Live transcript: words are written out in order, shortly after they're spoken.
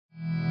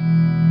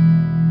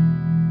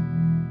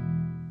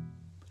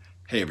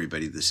Hey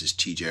everybody, this is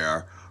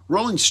TJR.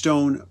 Rolling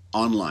Stone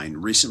Online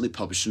recently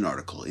published an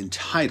article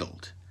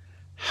entitled,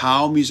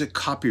 How Music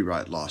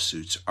Copyright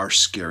Lawsuits Are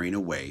Scaring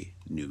Away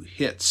New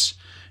Hits.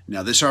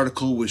 Now this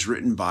article was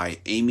written by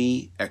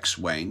Amy X.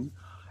 Wang,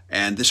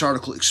 and this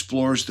article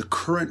explores the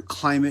current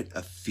climate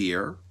of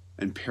fear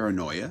and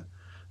paranoia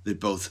that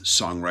both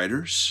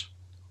songwriters,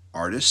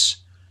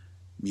 artists,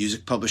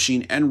 music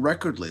publishing, and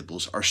record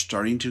labels are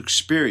starting to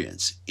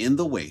experience in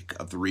the wake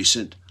of the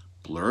recent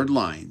Blurred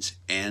Lines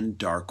and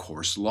Dark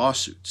Horse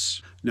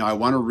lawsuits. Now I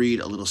want to read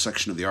a little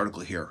section of the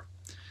article here.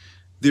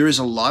 There is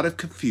a lot of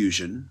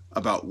confusion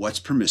about what's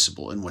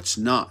permissible and what's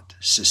not,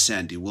 says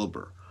Sandy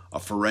Wilbur, a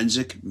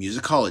forensic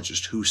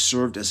musicologist who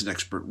served as an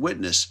expert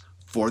witness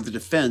for the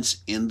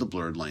defense in the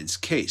Blurred Lines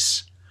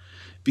case.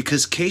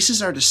 Because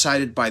cases are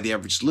decided by the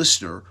average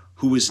listener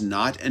who is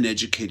not an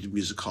educated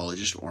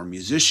musicologist or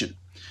musician.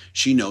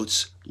 She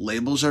notes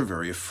labels are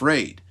very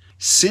afraid.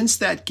 Since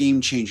that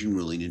game-changing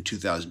ruling in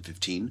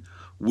 2015,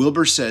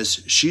 Wilbur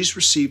says she's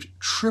received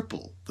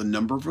triple the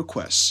number of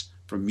requests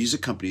from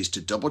music companies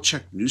to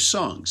double-check new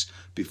songs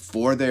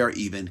before they are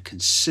even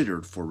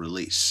considered for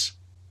release.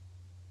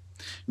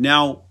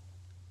 Now,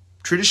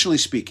 traditionally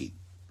speaking,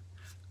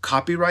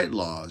 copyright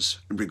laws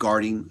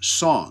regarding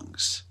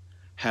songs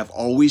have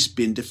always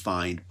been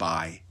defined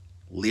by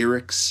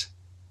lyrics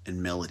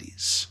and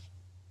melodies.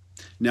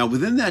 Now,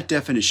 within that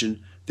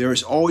definition, there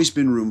has always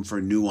been room for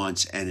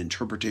nuance and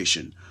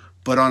interpretation,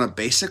 but on a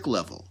basic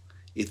level,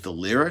 if the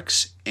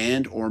lyrics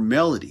and or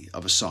melody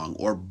of a song,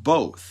 or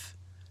both,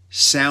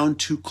 sound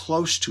too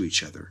close to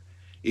each other,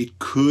 it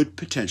could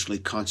potentially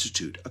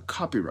constitute a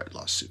copyright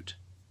lawsuit.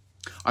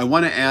 I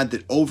want to add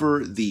that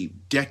over the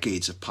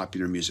decades of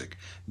popular music,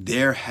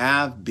 there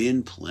have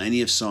been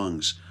plenty of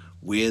songs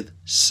with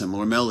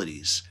similar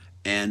melodies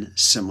and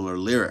similar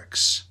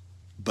lyrics,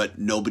 but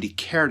nobody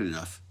cared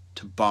enough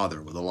to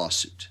bother with a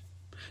lawsuit.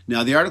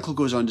 Now, the article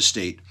goes on to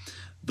state,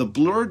 the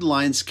Blurred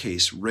Lines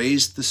case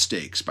raised the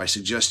stakes by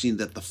suggesting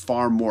that the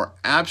far more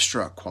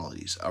abstract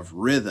qualities of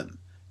rhythm,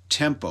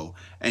 tempo,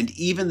 and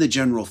even the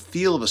general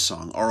feel of a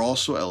song are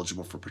also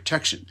eligible for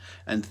protection,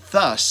 and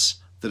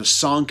thus that a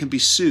song can be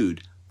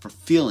sued for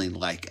feeling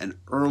like an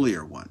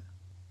earlier one.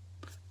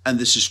 And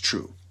this is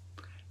true.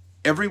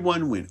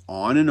 Everyone went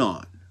on and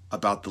on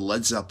about the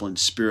Led Zeppelin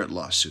Spirit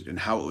lawsuit and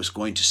how it was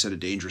going to set a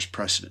dangerous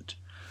precedent.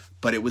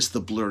 But it was the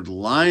Blurred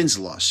Lines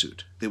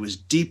lawsuit that was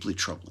deeply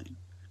troubling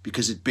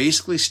because it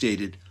basically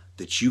stated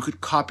that you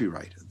could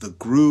copyright the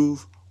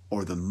groove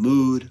or the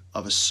mood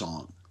of a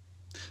song.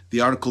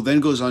 The article then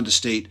goes on to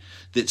state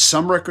that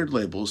some record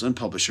labels and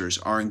publishers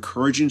are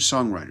encouraging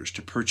songwriters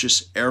to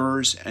purchase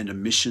errors and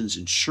omissions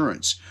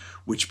insurance,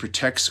 which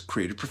protects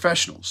creative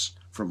professionals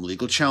from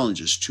legal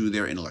challenges to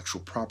their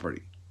intellectual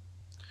property.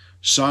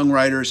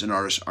 Songwriters and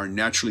artists are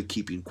naturally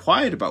keeping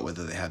quiet about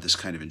whether they have this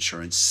kind of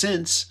insurance,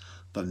 since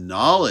the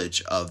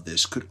knowledge of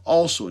this could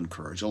also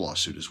encourage a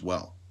lawsuit as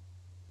well.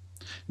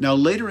 Now,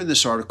 later in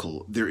this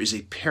article, there is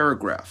a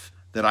paragraph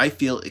that I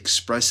feel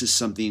expresses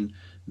something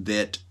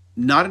that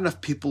not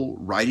enough people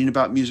writing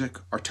about music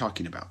are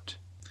talking about.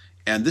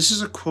 And this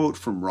is a quote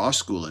from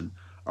Ross Gulen,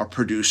 a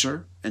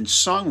producer and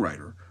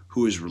songwriter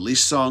who has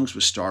released songs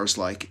with stars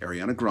like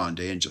Ariana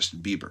Grande and Justin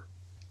Bieber.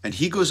 And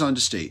he goes on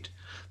to state,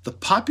 the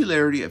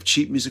popularity of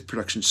cheap music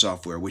production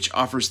software, which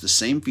offers the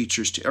same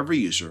features to every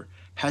user,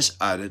 has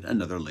added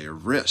another layer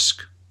of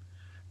risk.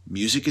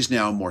 Music is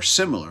now more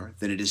similar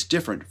than it is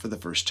different for the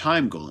first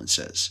time, Gulen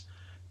says.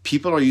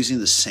 People are using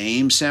the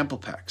same sample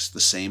packs, the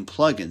same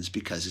plugins,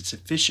 because it's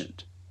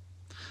efficient.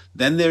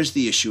 Then there's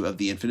the issue of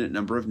the infinite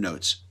number of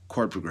notes,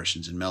 chord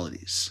progressions, and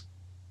melodies.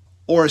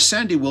 Or as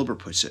Sandy Wilbur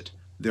puts it,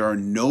 there are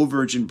no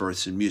virgin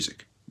births in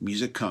music.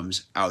 Music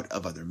comes out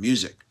of other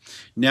music.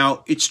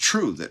 Now, it's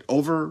true that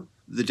over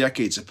the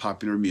decades of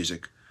popular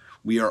music,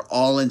 we are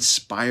all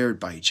inspired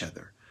by each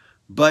other.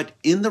 But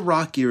in the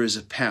rock eras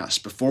of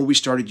past, before we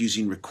started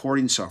using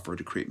recording software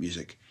to create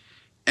music,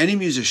 any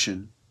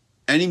musician,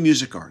 any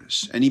music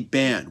artist, any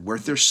band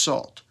worth their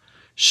salt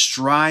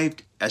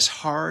strived as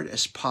hard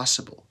as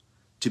possible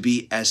to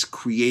be as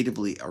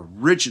creatively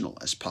original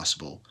as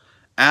possible,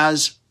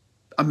 as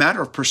a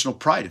matter of personal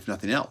pride, if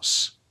nothing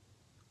else.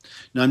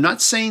 Now, I'm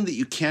not saying that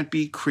you can't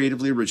be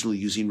creatively original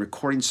using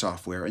recording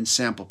software and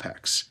sample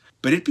packs,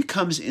 but it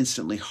becomes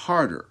instantly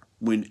harder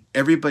when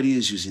everybody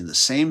is using the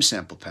same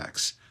sample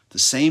packs, the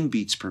same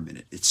beats per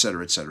minute,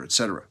 etc., etc.,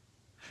 etc.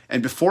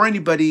 And before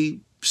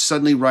anybody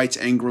suddenly writes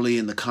angrily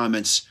in the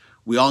comments,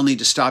 we all need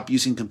to stop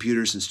using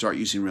computers and start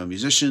using real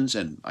musicians,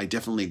 and I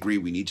definitely agree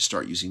we need to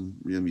start using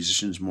real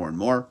musicians more and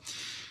more.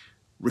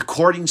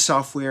 Recording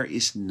software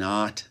is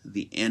not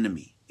the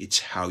enemy. It's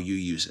how you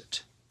use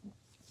it.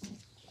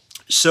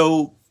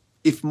 So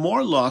if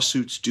more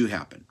lawsuits do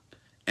happen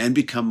and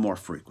become more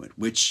frequent,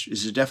 which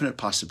is a definite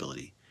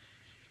possibility,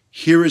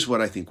 here is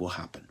what I think will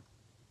happen.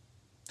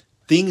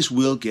 Things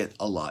will get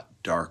a lot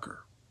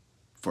darker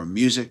for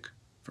music,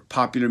 for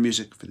popular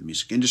music, for the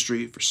music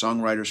industry, for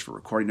songwriters, for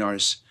recording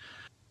artists.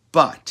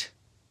 But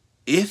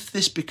if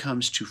this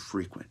becomes too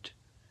frequent,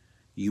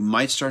 you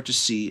might start to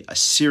see a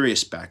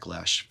serious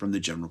backlash from the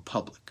general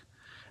public,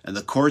 and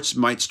the courts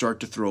might start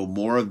to throw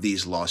more of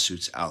these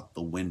lawsuits out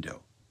the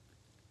window.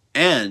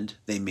 And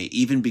they may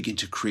even begin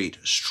to create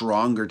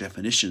stronger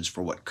definitions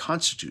for what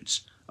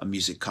constitutes a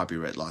music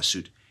copyright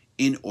lawsuit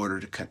in order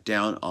to cut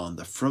down on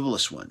the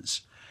frivolous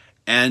ones.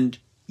 And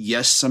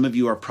yes, some of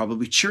you are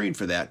probably cheering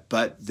for that,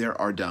 but there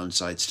are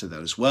downsides to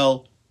that as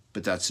well.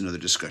 But that's another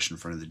discussion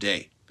for another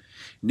day.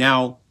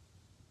 Now,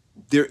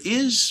 there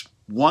is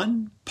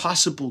one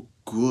possible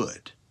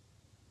good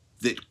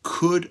that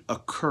could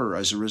occur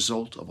as a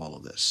result of all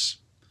of this.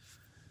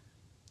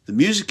 The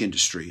music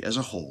industry as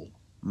a whole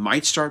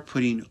might start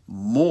putting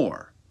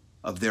more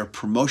of their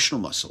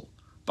promotional muscle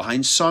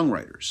behind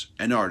songwriters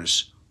and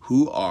artists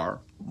who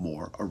are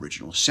more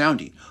original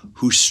sounding,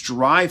 who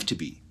strive to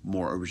be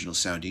more original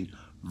sounding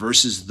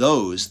versus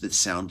those that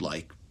sound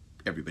like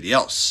everybody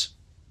else.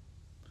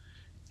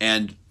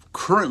 And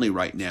currently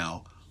right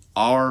now,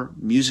 our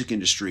music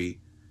industry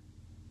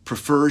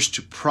prefers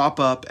to prop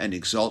up and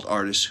exalt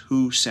artists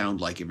who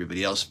sound like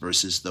everybody else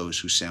versus those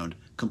who sound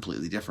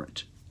completely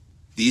different.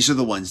 These are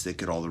the ones that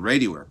get all the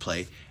radio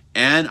airplay,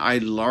 and I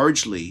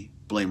largely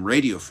blame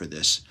radio for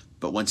this,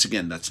 but once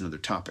again, that's another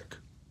topic.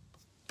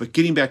 But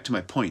getting back to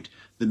my point,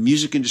 the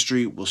music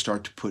industry will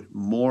start to put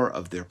more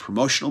of their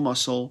promotional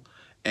muscle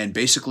and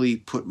basically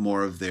put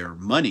more of their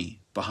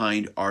money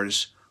behind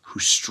artists who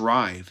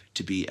strive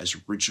to be as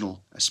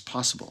original as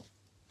possible.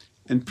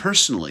 And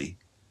personally,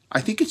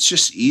 I think it's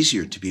just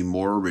easier to be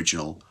more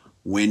original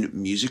when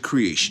music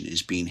creation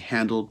is being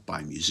handled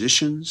by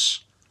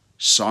musicians,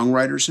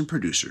 songwriters, and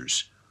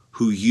producers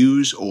who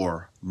use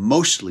or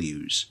mostly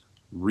use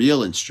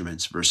real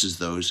instruments versus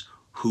those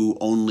who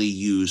only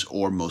use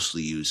or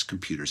mostly use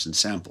computers and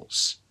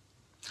samples.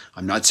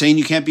 I'm not saying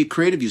you can't be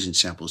creative using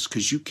samples,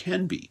 because you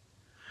can be,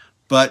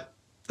 but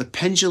the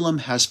pendulum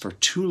has for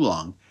too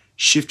long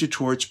shifted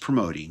towards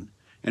promoting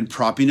and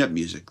propping up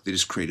music that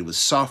is created with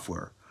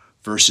software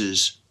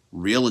versus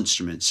real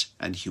instruments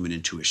and human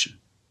intuition.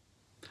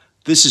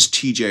 This is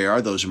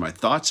TJR. Those are my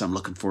thoughts. I'm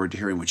looking forward to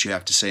hearing what you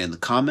have to say in the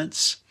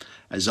comments.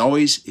 As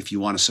always, if you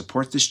want to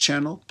support this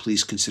channel,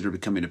 please consider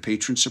becoming a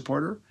patron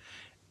supporter.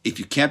 If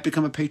you can't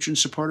become a patron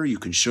supporter, you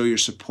can show your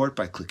support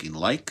by clicking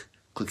like,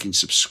 clicking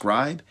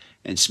subscribe,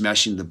 and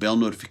smashing the bell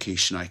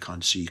notification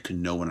icon so you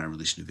can know when I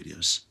release new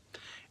videos.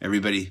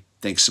 Everybody,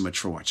 thanks so much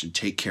for watching.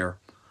 Take care.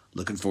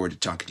 Looking forward to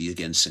talking to you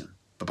again soon.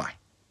 Bye-bye.